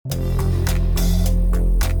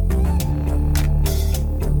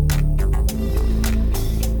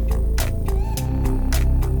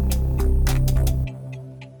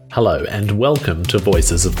Hello and welcome to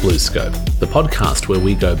Voices of BlueScope, the podcast where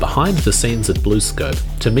we go behind the scenes at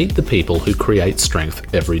BlueScope to meet the people who create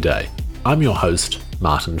strength every day. I'm your host,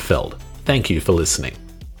 Martin Feld. Thank you for listening.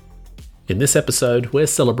 In this episode, we're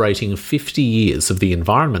celebrating 50 years of the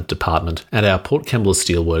Environment Department at our Port Kembla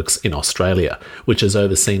Steelworks in Australia, which has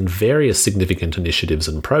overseen various significant initiatives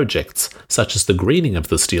and projects, such as the greening of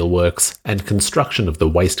the steelworks and construction of the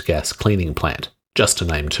waste gas cleaning plant, just to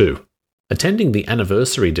name two. Attending the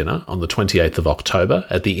anniversary dinner on the 28th of October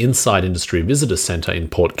at the Inside Industry Visitor Centre in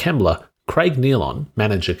Port Kembla, Craig Nealon,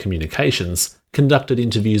 Manager Communications, conducted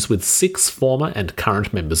interviews with 6 former and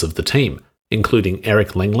current members of the team, including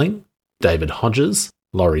Eric Lengling, David Hodges,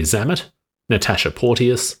 Laurie Zammit, Natasha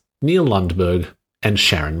Porteous, Neil Lundberg, and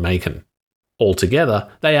Sharon Macon. Altogether,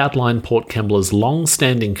 they outline Port Kembla's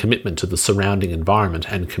long-standing commitment to the surrounding environment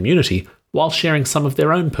and community while sharing some of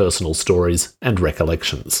their own personal stories and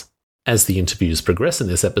recollections. As the interviews progress in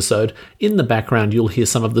this episode, in the background you'll hear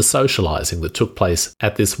some of the socialising that took place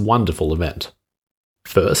at this wonderful event.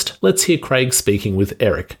 First, let's hear Craig speaking with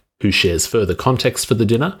Eric, who shares further context for the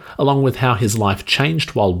dinner, along with how his life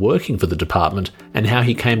changed while working for the department and how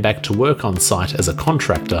he came back to work on site as a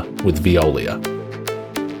contractor with Veolia.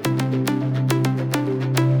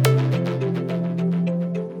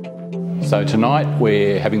 So tonight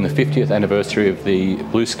we're having the 50th anniversary of the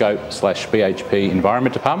BlueScope/BHP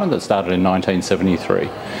Environment Department that started in 1973.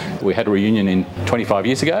 We had a reunion 25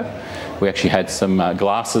 years ago. We actually had some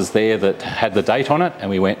glasses there that had the date on it, and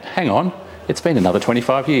we went, hang on, it's been another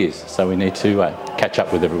 25 years, so we need to catch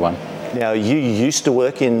up with everyone. Now, you used to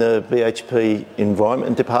work in the BHP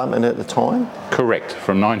Environment Department at the time? Correct.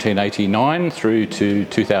 From 1989 through to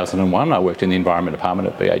 2001, I worked in the Environment Department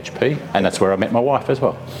at BHP, and that's where I met my wife as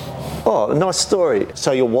well. Oh, nice story.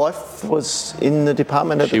 So your wife was in the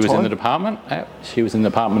department at the time? She was in the department. She was in the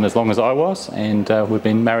department as long as I was, and we've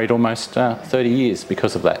been married almost 30 years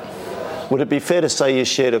because of that. Would it be fair to say you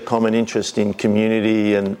shared a common interest in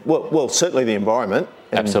community and, well, certainly the environment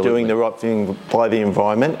and Absolutely. Doing the right thing by the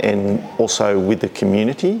environment and also with the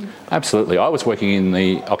community? Absolutely. I was working in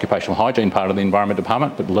the occupational hygiene part of the Environment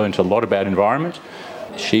Department, but learned a lot about environment.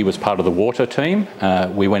 She was part of the water team.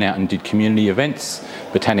 We went out and did community events,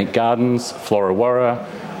 botanic gardens, Flora Warra,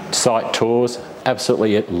 site tours.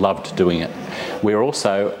 Absolutely loved doing it. We were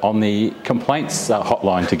also on the complaints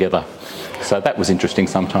hotline together. So that was interesting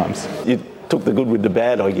sometimes. You took the good with the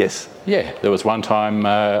bad, I guess. Yeah, there was one time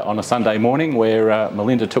on a Sunday morning where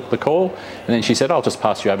Melinda took the call, and then she said, I'll just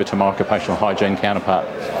pass you over to my occupational hygiene counterpart.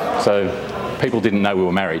 So people didn't know we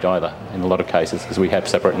were married either in a lot of cases because we have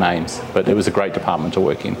separate names, but it was a great department to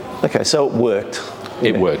work in. Okay, so it worked.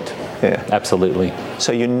 It worked. Yeah. Absolutely.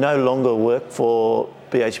 So you no longer work for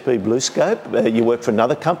BHP BlueScope, you work for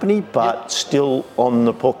another company, but Still on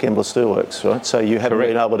the Port Kembla Steelworks, right? So you haven't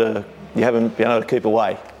been able to keep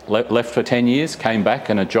away. Left for 10 years, came back,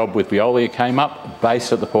 and a job with Veolia came up,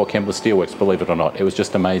 based at the Port Kembla Steelworks, believe it or not. It was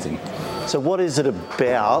just amazing. So what is it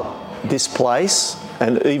about this place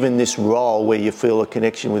and even this role where you feel a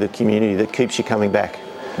connection with the community that keeps you coming back?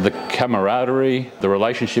 The camaraderie, the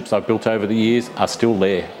relationships I've built over the years are still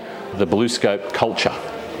there. The BlueScope culture,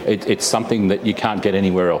 it's something that you can't get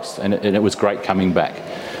anywhere else, and it was great coming back.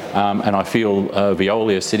 And I feel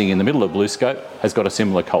Veolia, sitting in the middle of BlueScope, has got a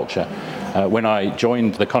similar culture. When I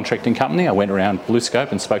joined the contracting company, I went around BlueScope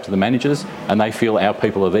and spoke to the managers, and they feel our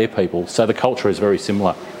people are their people. So the culture is very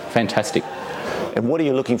similar. Fantastic. And what are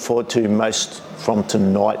you looking forward to most from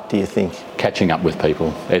tonight, do you think? Catching up with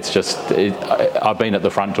people. It's just, I've been at the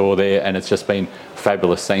front door there, and it's just been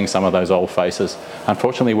fabulous seeing some of those old faces.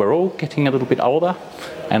 Unfortunately, we're all getting a little bit older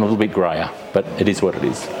and a little bit greyer, but it is what it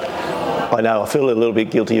is. I know, I feel a little bit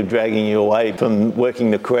guilty of dragging you away from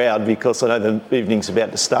working the crowd because I know the evening's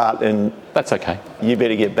about to start and... That's okay. You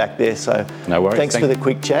better get back there, so... No worries. Thanks for the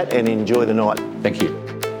quick chat and enjoy the night. Thank you.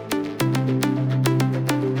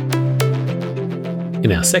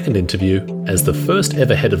 In our second interview, as the first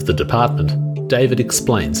ever head of the department, David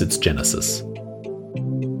explains its genesis.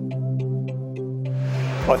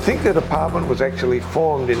 I think the department was actually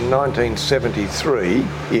formed in 1973,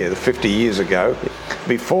 50 years ago.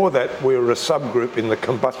 Before that, we were a subgroup in the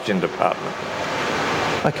combustion department.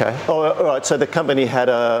 Okay. Oh, all right. So the company had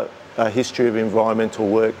a history of environmental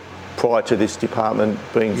work prior to this department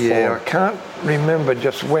being formed? Yeah, I can't remember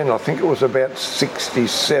just when. I think it was about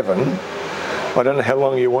 67. I don't know how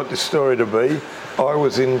long you want this story to be. I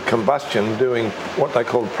was in combustion doing what they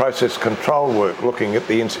called process control work, looking at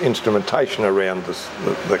the instrumentation around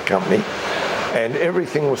the company, and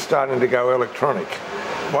everything was starting to go electronic.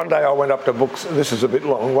 One day I went up to book, this is a bit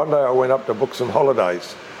long, one day I went up to book some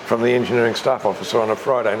holidays from the engineering staff officer on a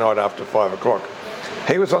Friday night after 5 o'clock.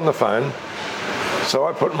 He was on the phone, so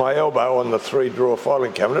I put my elbow on the 3-drawer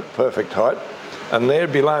filing cabinet, perfect height, and there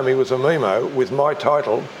below me was a memo with my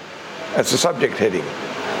title as the subject heading.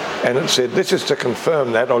 And it said, "This is to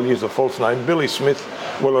confirm that," I'll use a false name, "Billy Smith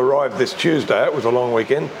will arrive this Tuesday," it was a long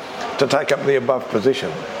weekend, "to take up the above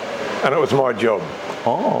position." And it was my job.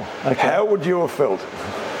 Oh, okay. How would you have felt?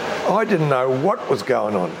 I didn't know what was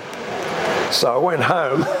going on. So I went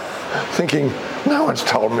home thinking, no one's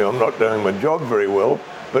told me I'm not doing my job very well.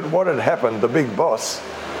 But what had happened, the big boss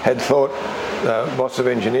had thought, boss of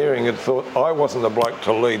engineering had thought I wasn't the bloke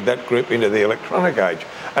to lead that group into the electronic age.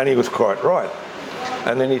 And he was quite right.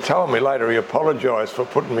 And then he told me later he apologised for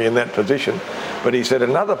putting me in that position. But he said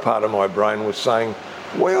another part of my brain was saying,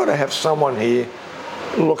 we ought to have someone here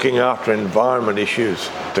looking after environment issues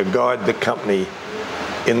to guide the company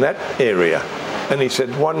in that area. And he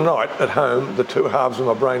said one night at home, the two halves of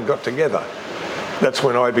my brain got together. That's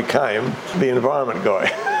when I became the environment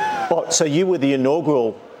guy. Oh, so you were the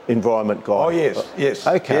inaugural environment guy? Oh, yes.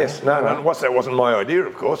 Okay. Yes. No, that wasn't my idea,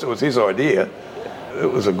 of course. It was his idea.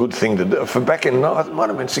 It was a good thing to do. For back in, it might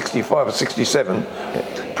have been 65 or 67,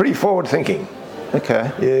 pretty forward thinking.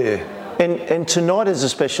 Okay. Yeah. And tonight is a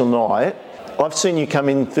special night. I've seen you come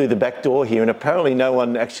in through the back door here, and apparently no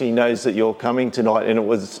one actually knows that you're coming tonight. And it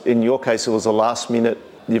was, in your case, it was a last minute.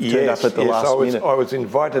 You've turned up at the last minute. I was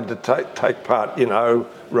invited to take part,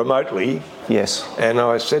 remotely. Yes. And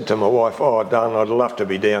I said to my wife, "Oh, darling, I'd love to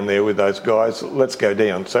be down there with those guys. Let's go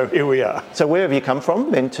down." So here we are. So where have you come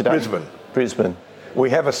from then today? Brisbane.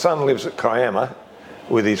 We have a son lives at Kiama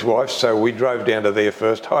with his wife, so we drove down to there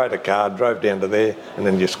first, hired a car, drove down to there, and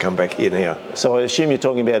then just come back here now. So I assume you're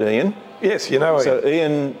talking about Ian? Yes, you know Ian. So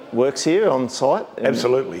Ian works here on site?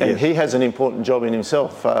 Absolutely, and yes. he has an important job in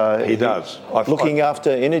himself. He does. Looking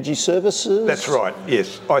after energy services? That's right,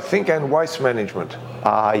 yes. I think and waste management.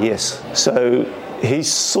 Ah, yes. So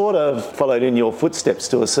he's sort of followed in your footsteps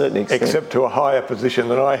to a certain extent. Except to a higher position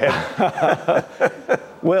than I had.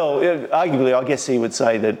 Well, arguably, I guess he would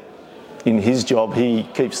say that in his job, he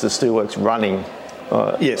keeps the steelworks running.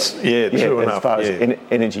 Yes, true enough. As far as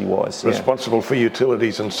energy-wise. Responsible for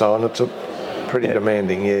utilities and so on. It's a pretty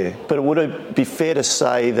demanding, yeah. But would it be fair to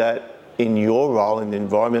say that in your role in the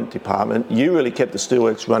Environment Department, you really kept the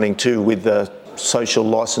steelworks running too with the social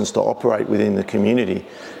licence to operate within the community?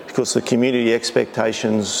 Because the community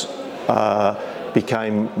expectations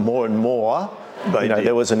became more and more.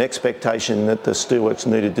 There was an expectation that the steelworks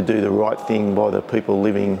needed to do the right thing by the people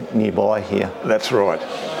living nearby here. That's right.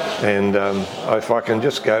 And if I can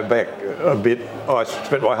just go back a bit, I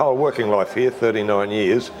spent my whole working life here, 39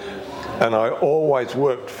 years, and I always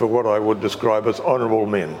worked for what I would describe as honourable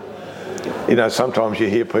men. Sometimes you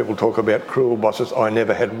hear people talk about cruel bosses. I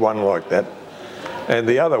never had one like that. And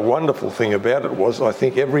the other wonderful thing about it was I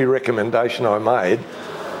think every recommendation I made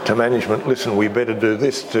to management, listen, we better do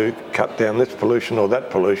this to cut down this pollution or that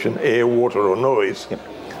pollution, air, water or noise,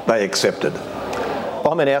 they accepted.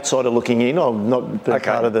 I'm an outsider looking in. I've not been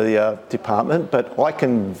part of the department, but I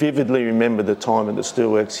can vividly remember the time at the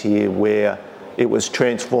steelworks here where it was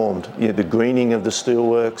transformed. The greening of the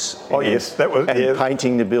steelworks. And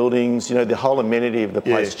painting the buildings. The whole amenity of the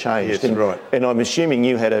place changed. Yes, right. And I'm assuming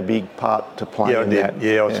you had a big part to play in that.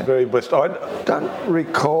 Yeah, I was very blessed. I don't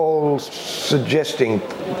recall suggesting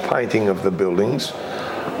painting of the buildings.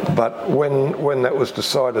 But when that was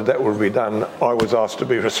decided that would be done, I was asked to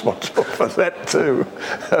be responsible for that too,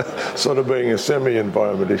 sort of being a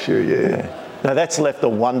semi-environment issue, yeah. Now that's left a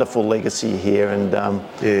wonderful legacy here, and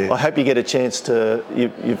I hope you get a chance to.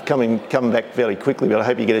 You've come back fairly quickly, but I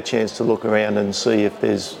hope you get a chance to look around and see if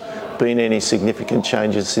there's been any significant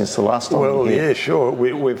changes since the last time. Well, yeah, sure.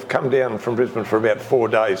 We've come down from Brisbane for about 4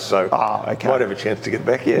 days, so might have a chance to get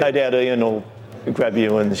back. Yeah, no doubt Ian will grab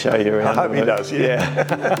you and show you around. I hope he does. Yeah,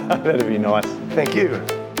 that'd be nice. Thank you.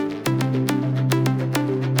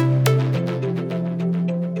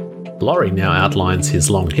 Laurie now outlines his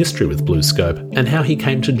long history with BlueScope and how he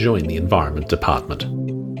came to join the Environment Department.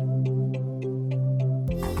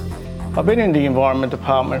 I've been in the Environment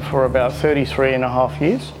Department for about 33 and a half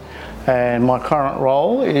years, and my current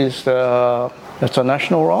role is it's a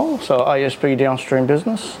national role, so ASB Downstream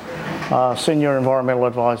Business, Senior Environmental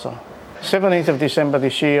Advisor. 17th of December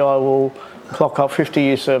this year I will clock up 50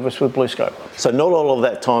 years service with BlueScope. So not all of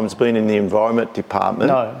that time's been in the Environment Department?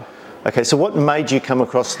 No. Okay, so what made you come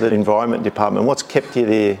across the Environment Department? What's kept you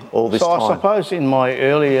there all this time? So I suppose in my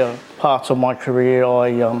earlier parts of my career,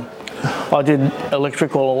 I did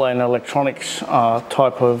electrical and electronics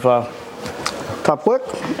type work,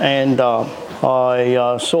 and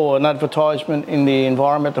I saw an advertisement in the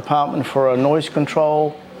Environment Department for a noise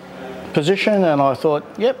control position, and I thought,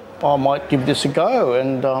 yep, I might give this a go,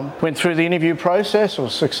 and went through the interview process,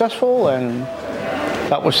 was successful, and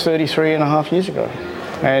that was 33 and a half years ago.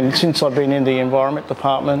 And since I've been in the Environment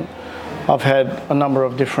Department, I've had a number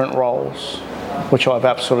of different roles, which I've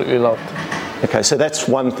absolutely loved. Okay, so that's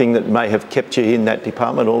one thing that may have kept you in that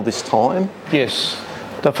department all this time? Yes,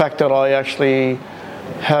 the fact that I actually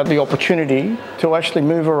had the opportunity to actually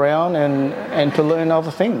move around and to learn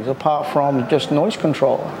other things apart from just noise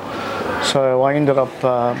control. So I ended up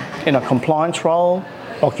in a compliance role,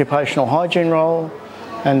 occupational hygiene role,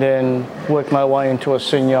 and then worked my way into a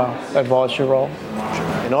senior advisory role.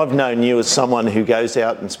 And I've known you as someone who goes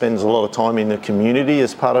out and spends a lot of time in the community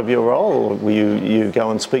as part of your role, or will you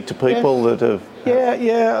go and speak to people that have...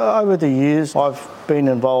 Yeah, over the years I've been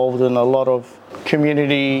involved in a lot of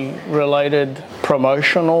community-related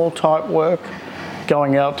promotional type work,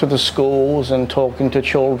 going out to the schools and talking to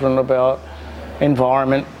children about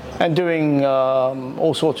environment and doing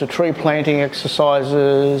all sorts of tree planting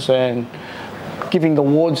exercises and giving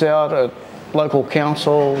awards out at local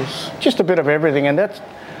councils, just a bit of everything, and that's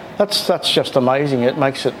just amazing. It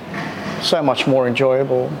makes it so much more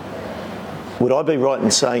enjoyable. Would I be right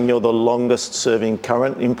in saying you're the longest serving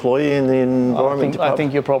current employee in the Environment Department? I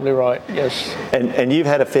think you're probably right, yes. And you've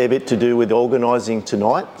had a fair bit to do with organising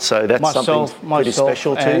tonight, so that's something pretty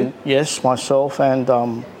special too? Yes, myself and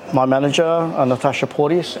my manager, Natasha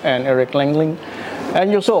Porteous, and Eric Langling,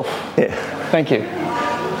 and yourself. Yeah. Thank you.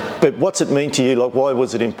 But what's it mean to you? Like, why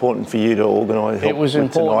was it important for you to organise? It was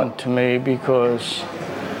important to me because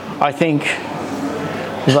I think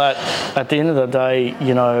that at the end of the day,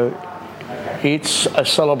 you know, it's a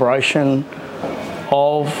celebration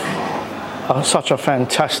of such a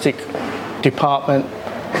fantastic department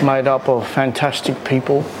made up of fantastic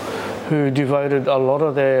people who devoted a lot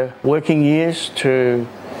of their working years to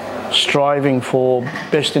striving for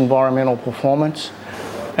best environmental performance.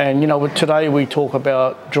 And, you know, today we talk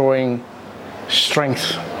about drawing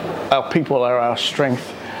strength. Our people are our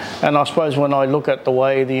strength. And I suppose when I look at the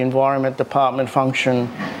way the Environment Department function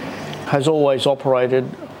has always operated,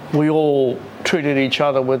 we all treated each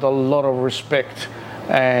other with a lot of respect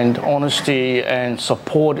and honesty and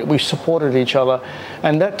support. We supported each other.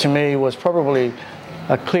 And that to me was probably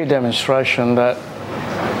a clear demonstration that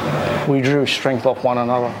we drew strength off one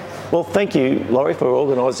another. Well, thank you, Laurie, for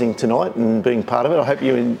organising tonight and being part of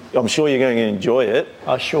it. I'm sure you're going to enjoy it.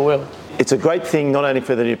 I sure will. It's a great thing not only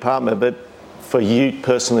for the department but for you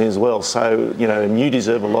personally as well. So, you know, and you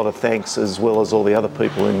deserve a lot of thanks as well as all the other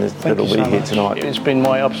people that will be here tonight. It's been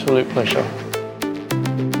my absolute pleasure.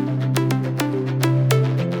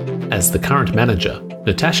 As the current manager,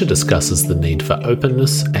 Natasha discusses the need for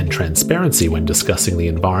openness and transparency when discussing the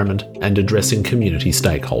environment and addressing community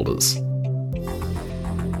stakeholders.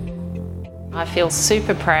 I feel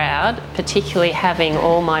super proud, particularly having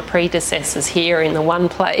all my predecessors here in the one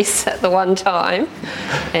place at the one time,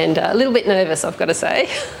 and a little bit nervous, I've got to say.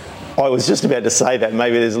 I was just about to say that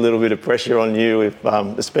maybe there's a little bit of pressure on you, if,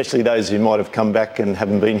 especially those who might have come back and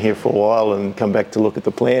haven't been here for a while and come back to look at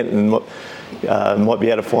the plant and might be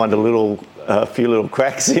able to find a few little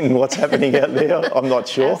cracks in what's happening out there. I'm not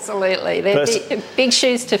sure. Absolutely. They're big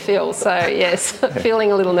shoes to fill, so yes,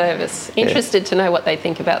 feeling a little nervous. Interested to know what they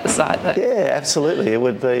think about the site though. Yeah, absolutely, it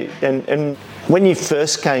would be. And when you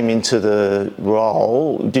first came into the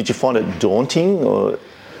role, did you find it daunting or...?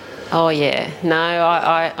 Oh yeah, no,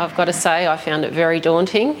 I've got to say I found it very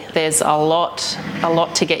daunting. There's a lot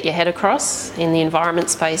to get your head across in the environment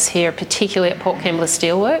space here, particularly at Port Kembla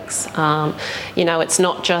Steelworks. You know, it's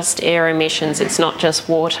not just air emissions, it's not just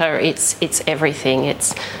water, it's everything.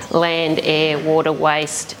 It's land, air, water,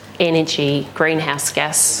 waste, energy, greenhouse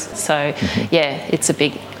gas. So yeah, it's a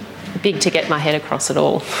big to get my head across it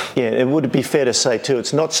all. Yeah, it would be fair to say too,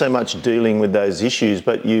 it's not so much dealing with those issues,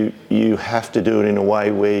 but you have to do it in a way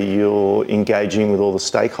where you're engaging with all the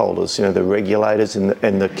stakeholders, you know, the regulators and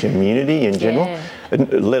the community in general,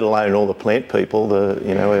 and let alone all the plant people,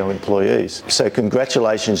 our employees. So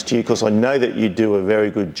congratulations to you, because I know that you do a very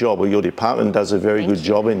good job, or your department does a very good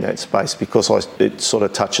job in that space, because it sort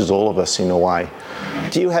of touches all of us in a way.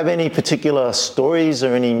 Do you have any particular stories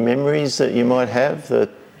or any memories that you might have that,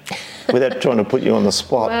 without trying to put you on the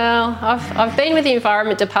spot? Well, I've been with the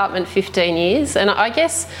Environment Department 15 years, and I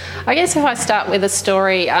guess if I start with a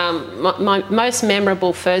story, my most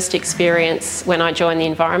memorable first experience when I joined the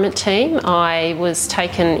Environment team, I was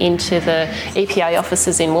taken into the EPA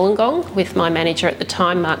offices in Wollongong with my manager at the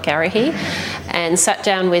time, Mark Garrahy, and sat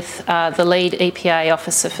down with the lead EPA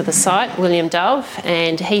officer for the site, William Dove,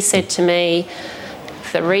 and he said to me,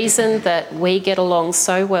 the reason that we get along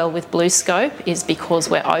so well with BlueScope is because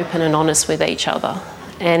we're open and honest with each other.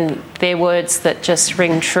 and they're words that just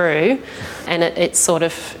ring true, and it sort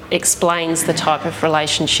of explains the type of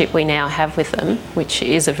relationship we now have with them, which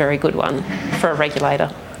is a very good one for a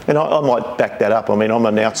regulator. And I might back that up. I mean, I'm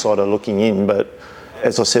an outsider looking in, but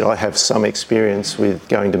as I said, I have some experience with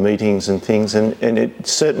going to meetings and things, and it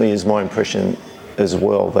certainly is my impression as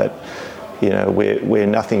well that, you know, we're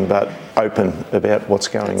nothing but open about what's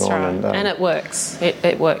going That's on. Right. And it works.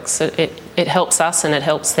 It works. It helps us and it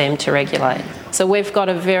helps them to regulate. So we've got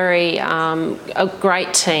a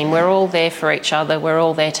great team. We're all there for each other. We're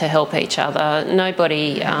all there to help each other.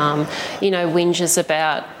 Nobody, whinges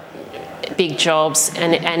about big jobs,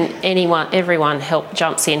 and everyone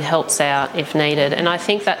jumps in, helps out if needed. And I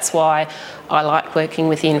think that's why I like working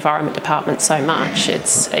with the Environment Department so much.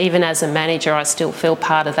 It's even as a manager, I still feel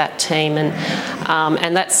part of that team,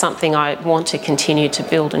 and that's something I want to continue to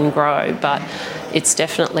build and grow. But it's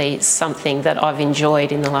definitely something that I've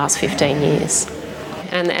enjoyed in the last 15 years.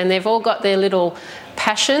 And they've all got their little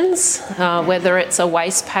passions, whether it's a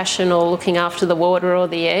waste passion or looking after the water or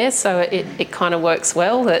the air, so it kind of works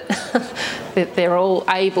well that, that they're all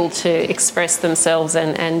able to express themselves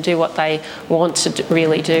and do what they want to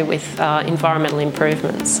really do with environmental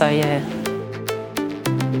improvements. So yeah.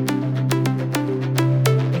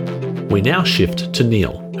 We now shift to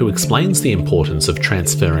Neil, who explains the importance of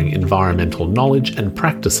transferring environmental knowledge and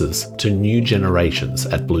practices to new generations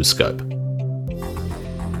at BlueScope.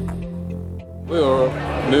 We were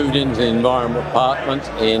moved into the Environment Department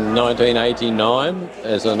in 1989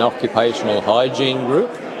 as an occupational hygiene group.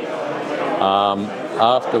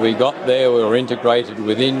 After we got there, we were integrated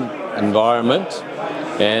within environment,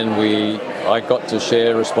 and I got to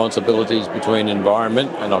share responsibilities between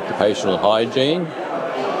environment and occupational hygiene.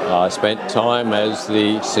 I spent time as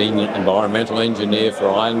the senior environmental engineer for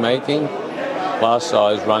ironmaking, plus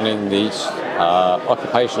I was running the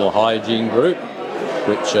occupational hygiene group,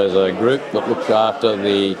 which is a group that looked after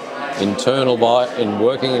the internal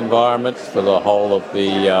working environment for the whole of the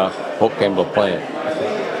Kembla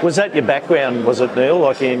plant. Was that your background, was it, Neil,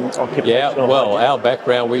 like in occupational Yeah, well, hygiene? our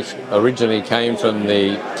background, we originally came from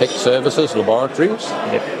the tech services laboratories.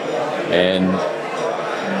 Yep.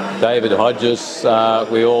 And David Hodges,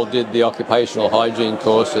 we all did the occupational hygiene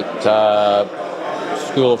course at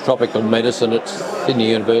School of Tropical Medicine at Sydney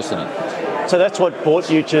University. So that's what brought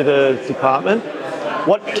you to the department.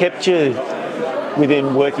 What kept you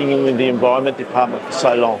within working in the Environment Department for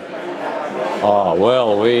so long? Oh,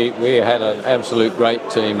 well, we had an absolute great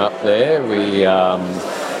team up there. We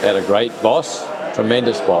had a great boss,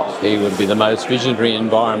 tremendous boss. He would be the most visionary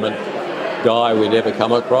environment guy we'd ever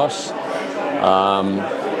come across.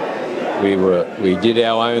 We did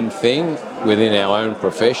our own thing within our own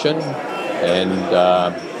profession, and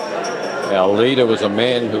our leader was a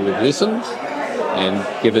man who would listen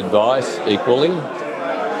and give advice equally.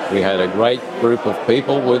 We had a great group of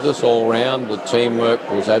people with us all round. The teamwork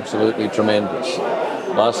was absolutely tremendous.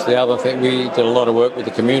 Plus, the other thing, we did a lot of work with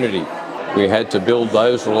the community. We had to build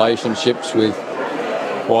those relationships with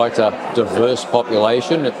quite a diverse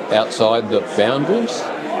population outside the boundaries,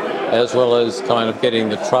 as well as kind of getting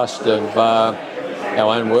the trust of our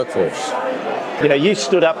own workforce. You know, you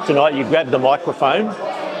stood up tonight, you grabbed the microphone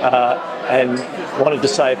and wanted to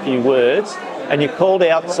say a few words, and you called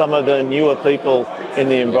out some of the newer people in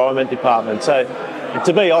the Environment Department. So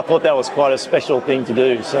to me, I thought that was quite a special thing to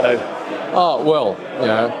do. So, oh, well, you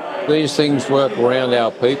know, these things work around our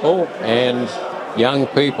people, and young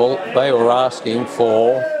people, they were asking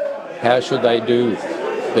for how should they do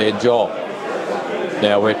their job.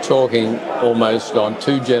 Now, we're talking almost on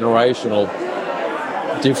two generational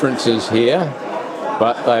differences here,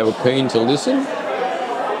 but they were keen to listen,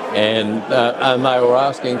 and they were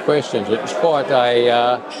asking questions. It was quite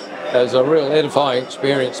it was a real edifying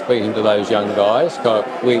experience speaking to those young guys.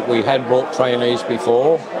 We had brought trainees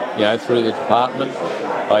before, you know, through the department.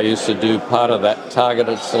 I used to do part of that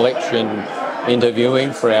targeted selection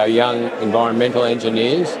interviewing for our young environmental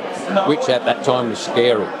engineers, which at that time was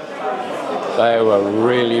scary. They were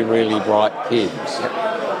really, really bright kids.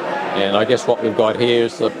 And I guess what we've got here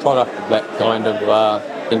is the product of that kind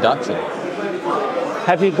of induction.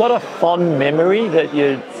 have you got a fond memory that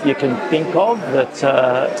you can think of that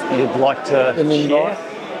you'd like to share?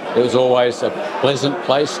 It was always a pleasant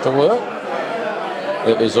place to work.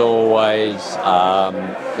 It was always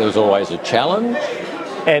a challenge.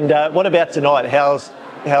 And what about tonight? How's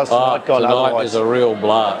tonight gone? Tonight otherwise? is a real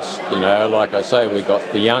blast. You know, like I say, we've got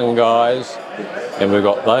the young guys, and we've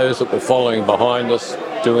got those that were following behind us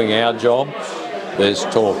doing our job. There's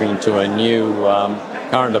talking to a new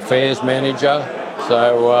current affairs manager.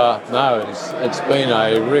 So no, it's been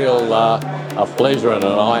a real a pleasure and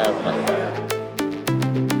an eye-opener.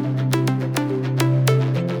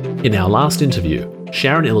 In our last interview,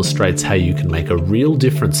 Sharon illustrates how you can make a real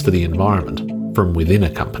difference for the environment from within a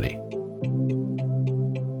company.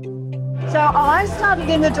 So I started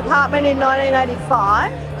in the department in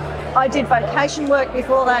 1985. I did vocation work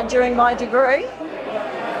before that during my degree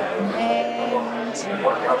and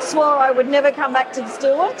swore I would never come back to the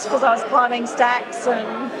steelworks because I was climbing stacks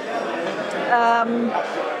and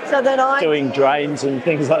so then Doing drains and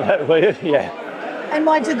things like that, were you? Yeah. And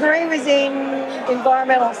my degree was in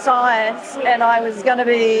environmental science and I was going to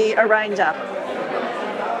be a ranger.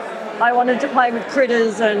 I wanted to play with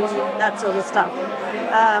critters and that sort of stuff.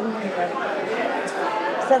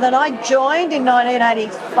 So then I joined in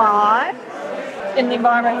 1985 in the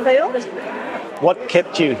environment field. What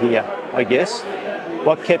kept you here, I guess?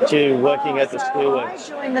 What kept you working at the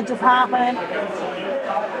steelworks? I joined the department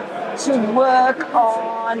to work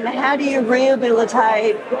on how do you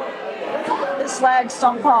rehabilitate the slag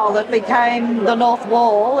stockpile that became the North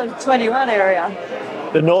Wall of 21 area.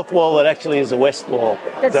 The North Wall that actually is the West Wall.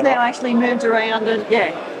 It's now actually moved around and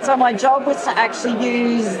So my job was to actually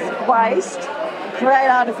use waste, create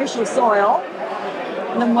artificial soil,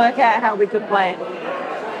 and then work out how we could plant,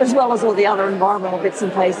 as well as all the other environmental bits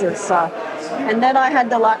and pieces. So, and then I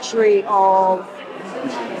had the luxury of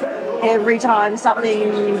every time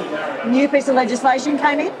something new piece of legislation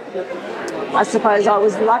came in, I suppose I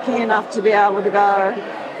was lucky enough to be able to go,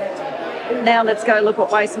 now let's go look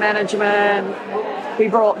at waste management. We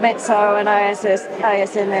brought METSO and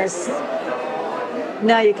ASMS.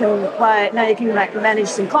 Now you can manage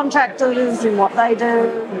some contractors in what they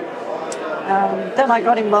do. Then I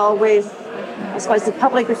got involved with, I suppose, the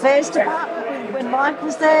public affairs department when Mike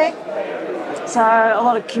was there. So a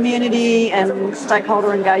lot of community and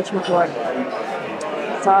stakeholder engagement work.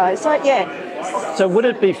 So would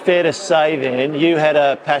it be fair to say then you had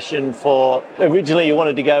a passion for, originally you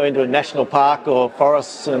wanted to go into a national park or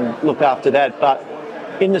forests and look after that, but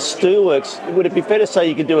in the steelworks, would it be fair to say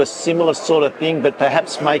you could do a similar sort of thing but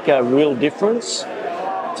perhaps make a real difference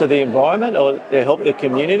to the environment or to help the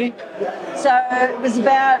community? So it was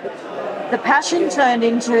about, the passion turned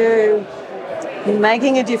into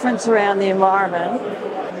making a difference around the environment,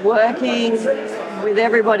 working with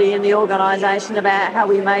everybody in the organisation about how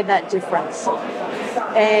we made that difference.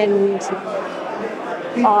 And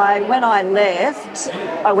when I left,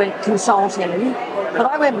 I went consulting, but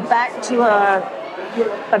I went back to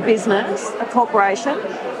a business, a corporation,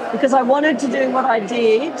 because I wanted to do what I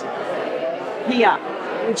did here,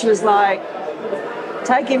 which was like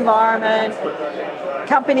take environment,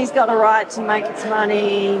 company's got a right to make its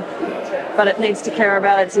money, but it needs to care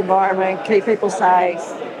about its environment, keep people safe.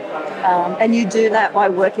 And you do that by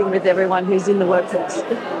working with everyone who's in the workforce.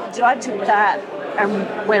 So I took that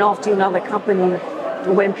and went off to another company,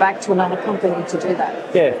 went back to another company to do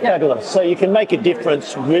that. Yeah, fabulous. So you can make a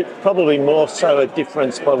difference, probably more so a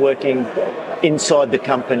difference by working inside the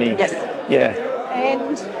company. Yes. Yeah.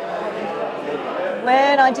 And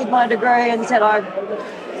when I did my degree and said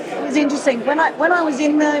it was interesting, when I was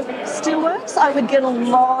in the steelworks, I would get a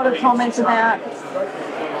lot of comments about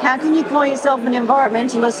how can you call yourself an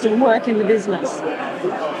environmentalist and work in the business?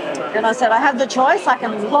 And I said, I have the choice. I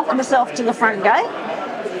can lock myself to the front gate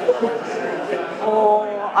or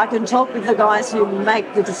I can talk with the guys who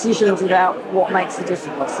make the decisions about what makes a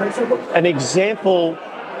difference. An example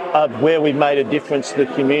of where we made a difference to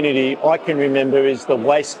the community, I can remember, is the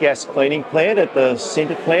waste gas cleaning plant at the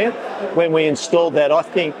centre plant. When we installed that, I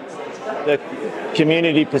think the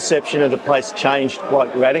community perception of the place changed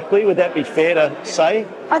quite radically. Would that be fair to say?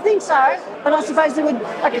 I think so, but I suppose there were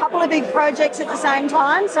a couple of big projects at the same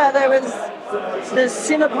time. So there was the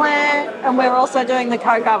Cinna plant and we're also doing the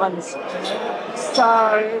coke ovens.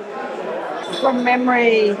 So from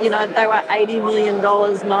memory, they were $80 million,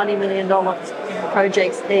 $90 million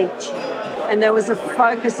projects each. And there was a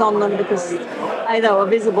focus on them because they were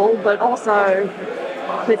visible, but also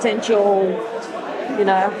potential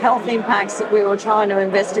health impacts that we were trying to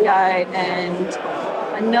investigate. And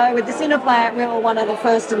I know with the Cinna plant, we were one of the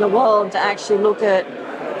first in the world to actually look at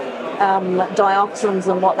dioxins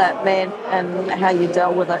and what that meant and how you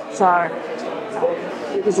dealt with it. So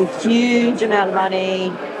it was a huge amount of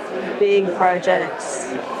money, big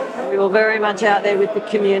projects. We were very much out there with the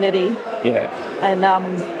community. Yeah. And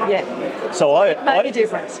So made a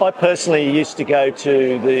difference. I personally used to go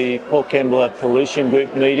to the Port Kembla Pollution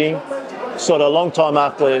Group meeting, sort of a long time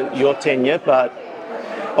after your tenure, but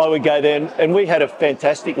I would go there and we had a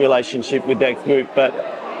fantastic relationship with that group, but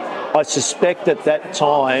I suspect at that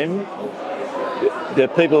time the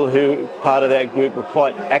people who part of that group were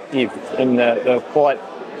quite active and they were quite...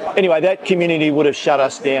 Anyway, that community would have shut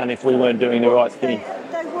us down if we weren't doing the right thing.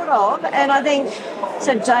 They would have, and I think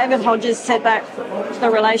So David Hodges set the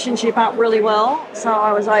relationship up really well, so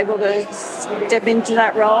I was able to step into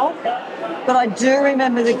that role. But I do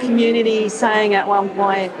remember the community saying at one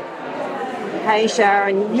point, "Hey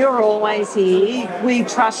Sharon, you're always here, we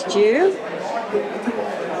trust you.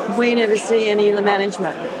 We never see any of the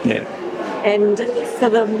management." Yeah. And for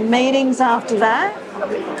the meetings after that,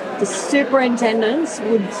 the superintendents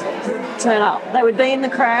would turn up. They would be in the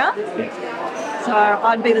crowd. So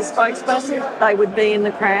I'd be the spokesperson, they would be in the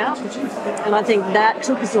crowd. And I think that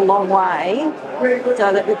took us a long way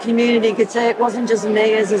so that the community could see it wasn't just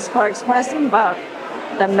me as a spokesperson, but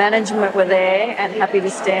the management were there and happy to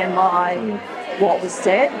stand by what was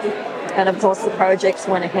said. And of course the projects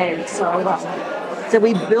went ahead. So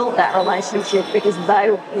we built that relationship because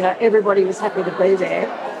everybody was happy to be there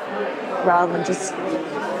rather than just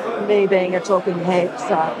me being a talking head.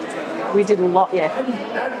 So we did a lot,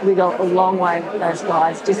 we got a long way with those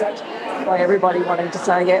guys, just by everybody wanting to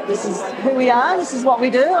say, this is who we are, this is what we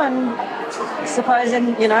do, and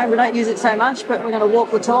supposing, we don't use it so much, but we're going to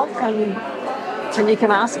walk the talk, and you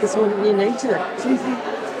can ask us when you need to.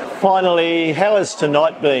 Finally, how has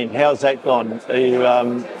tonight been? How's that gone? Are you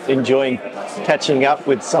enjoying catching up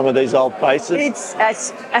with some of these old faces?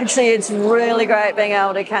 It's really great being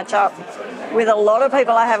able to catch up with a lot of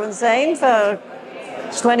people I haven't seen for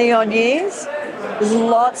 20 odd years. There's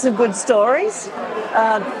lots of good stories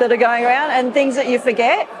that are going around and things that you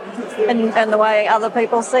forget and the way other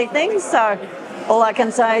people see things. So all I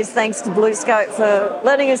can say is thanks to BlueScope for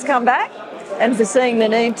letting us come back and for seeing the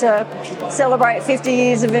need to celebrate 50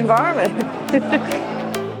 years of environment.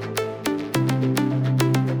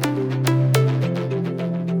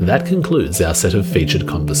 That concludes our set of featured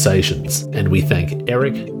conversations, and we thank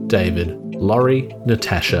Eric, David, Laurie,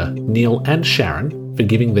 Natasha, Neil and Sharon for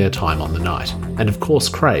giving their time on the night, and of course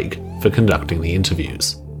Craig for conducting the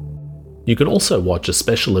interviews. You can also watch a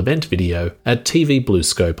special event video at TV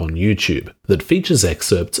BlueScope on YouTube that features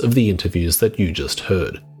excerpts of the interviews that you just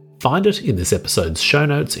heard. Find it in this episode's show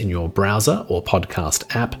notes in your browser or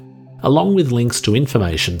podcast app, along with links to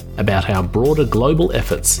information about our broader global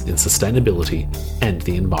efforts in sustainability and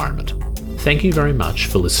the environment. Thank you very much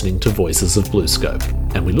for listening to Voices of BlueScope,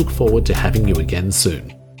 and we look forward to having you again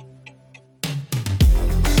soon.